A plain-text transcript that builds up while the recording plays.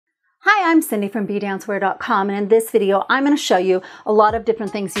Hi, I'm Cindy from bdancewear.com, and in this video I'm going to show you a lot of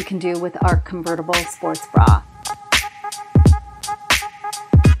different things you can do with our convertible sports bra.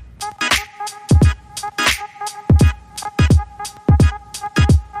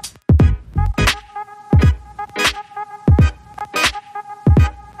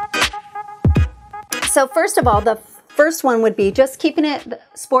 So first of all, the first one would be just keeping it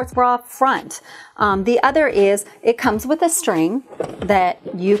sports bra front. The other is it comes with a string that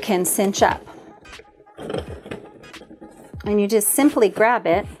you can cinch up. And you just simply grab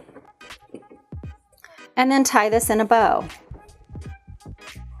it and then tie this in a bow.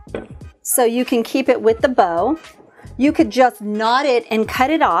 So you can keep it with the bow. You could just knot it and cut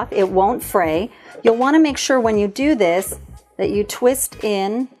it off. It won't fray. You'll want to make sure when you do this that you twist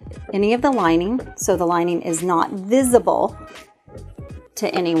in any of the lining so the lining is not visible to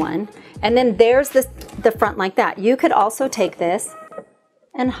anyone. And then there's the front like that. You could also take this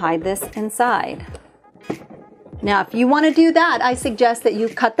and hide this inside. Now if you want to do that, I suggest that you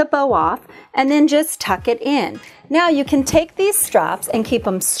cut the bow off and then just tuck it in. Now you can take these straps and keep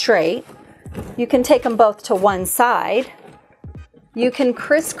them straight. You can take them both to one side. You can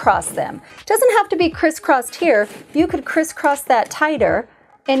crisscross them. It doesn't have to be crisscrossed here. You could crisscross that tighter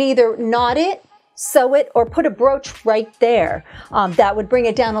and either knot it, sew it, or put a brooch right there. That would bring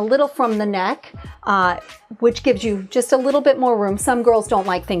it down a little from the neck, which gives you just a little bit more room. Some girls don't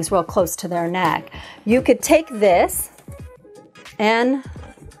like things real close to their neck. You could take this and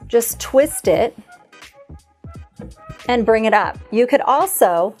just twist it and bring it up. You could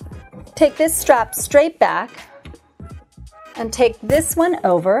also take this strap straight back and take this one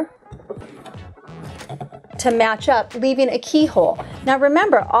over to match up, leaving a keyhole. Now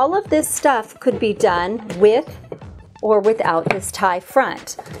remember, all of this stuff could be done with or without this tie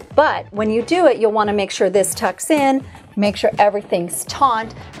front. But when you do it, you'll want to make sure this tucks in, make sure everything's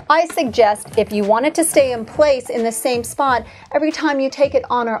taut. I suggest if you want it to stay in place in the same spot every time you take it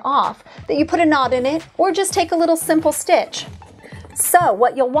on or off, that you put a knot in it or just take a little simple stitch. So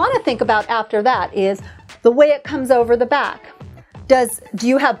what you'll want to think about after that is the way it comes over the back. Do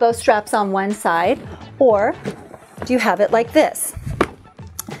you have both straps on one side, or do you have it like this?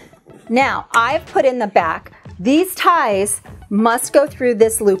 Now, I've put in the back, these ties must go through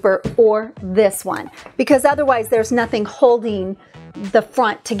this looper or this one, because otherwise there's nothing holding the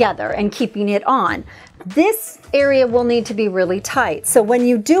front together and keeping it on. This area will need to be really tight. So when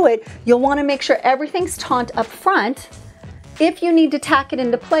you do it, you'll want to make sure everything's taut up front. If you need to tack it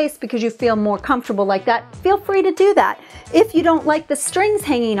into place because you feel more comfortable like that, feel free to do that. If you don't like the strings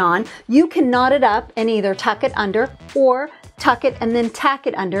hanging on, you can knot it up and either tuck it under or tuck it and then tack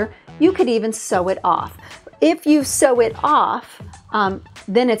it under. You could even sew it off. If you sew it off,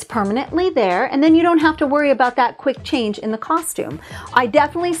 then it's permanently there, and then you don't have to worry about that quick change in the costume. I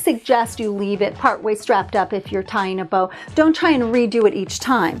definitely suggest you leave it partway strapped up if you're tying a bow. Don't try and redo it each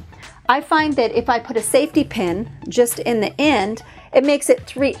time. I find that if I put a safety pin just in the end, it makes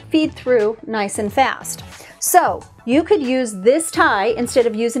it feed through nice and fast. So you could use this tie instead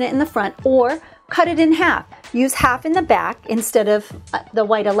of using it in the front, or cut it in half. Use half in the back instead of the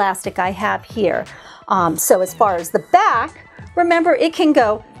white elastic I have here. So as far as the back, remember it can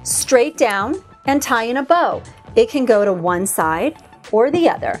go straight down and tie in a bow. It can go to one side or the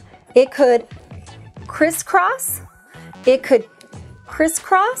other. It could crisscross. It could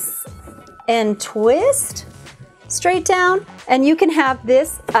crisscross and twist straight down, and you can have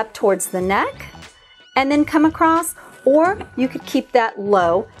this up towards the neck and then come across, or you could keep that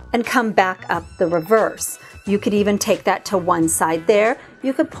low and come back up the reverse. You could even take that to one side there.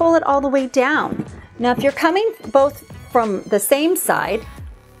 You could pull it all the way down. Now if you're coming both from the same side,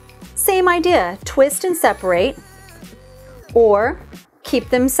 same idea, twist and separate, or keep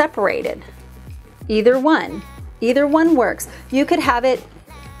them separated. Either one works. You could have it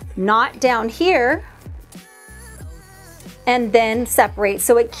knot down here and then separate,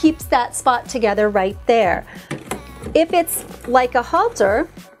 so it keeps that spot together right there. If it's like a halter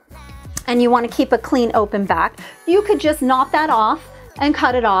and you want to keep a clean open back, you could just knot that off and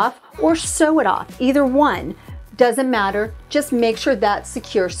cut it off or sew it off. Either one, doesn't matter. Just make sure that's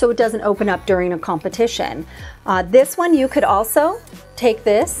secure so it doesn't open up during a competition. This one, you could also take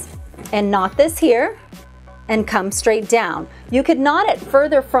this and knot this here and come straight down. You could knot it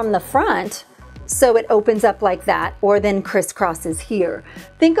further from the front so it opens up like that, or then crisscrosses here.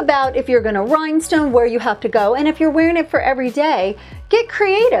 Think about if you're gonna rhinestone, where you have to go, and if you're wearing it for every day, get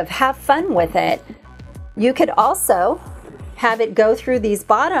creative, have fun with it. You could also have it go through these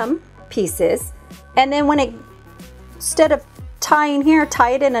bottom pieces, and then instead of tying here,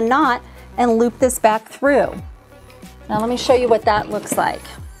 tie it in a knot and loop this back through. Now let me show you what that looks like.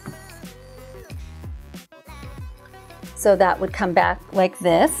 So that would come back like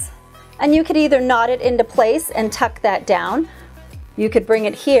this. And you could either knot it into place and tuck that down. You could bring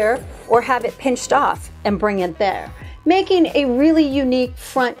it here or have it pinched off and bring it there, making a really unique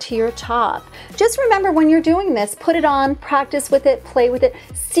front to your top. Just remember when you're doing this, put it on, practice with it, play with it,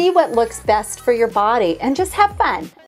 see what looks best for your body, and just have fun.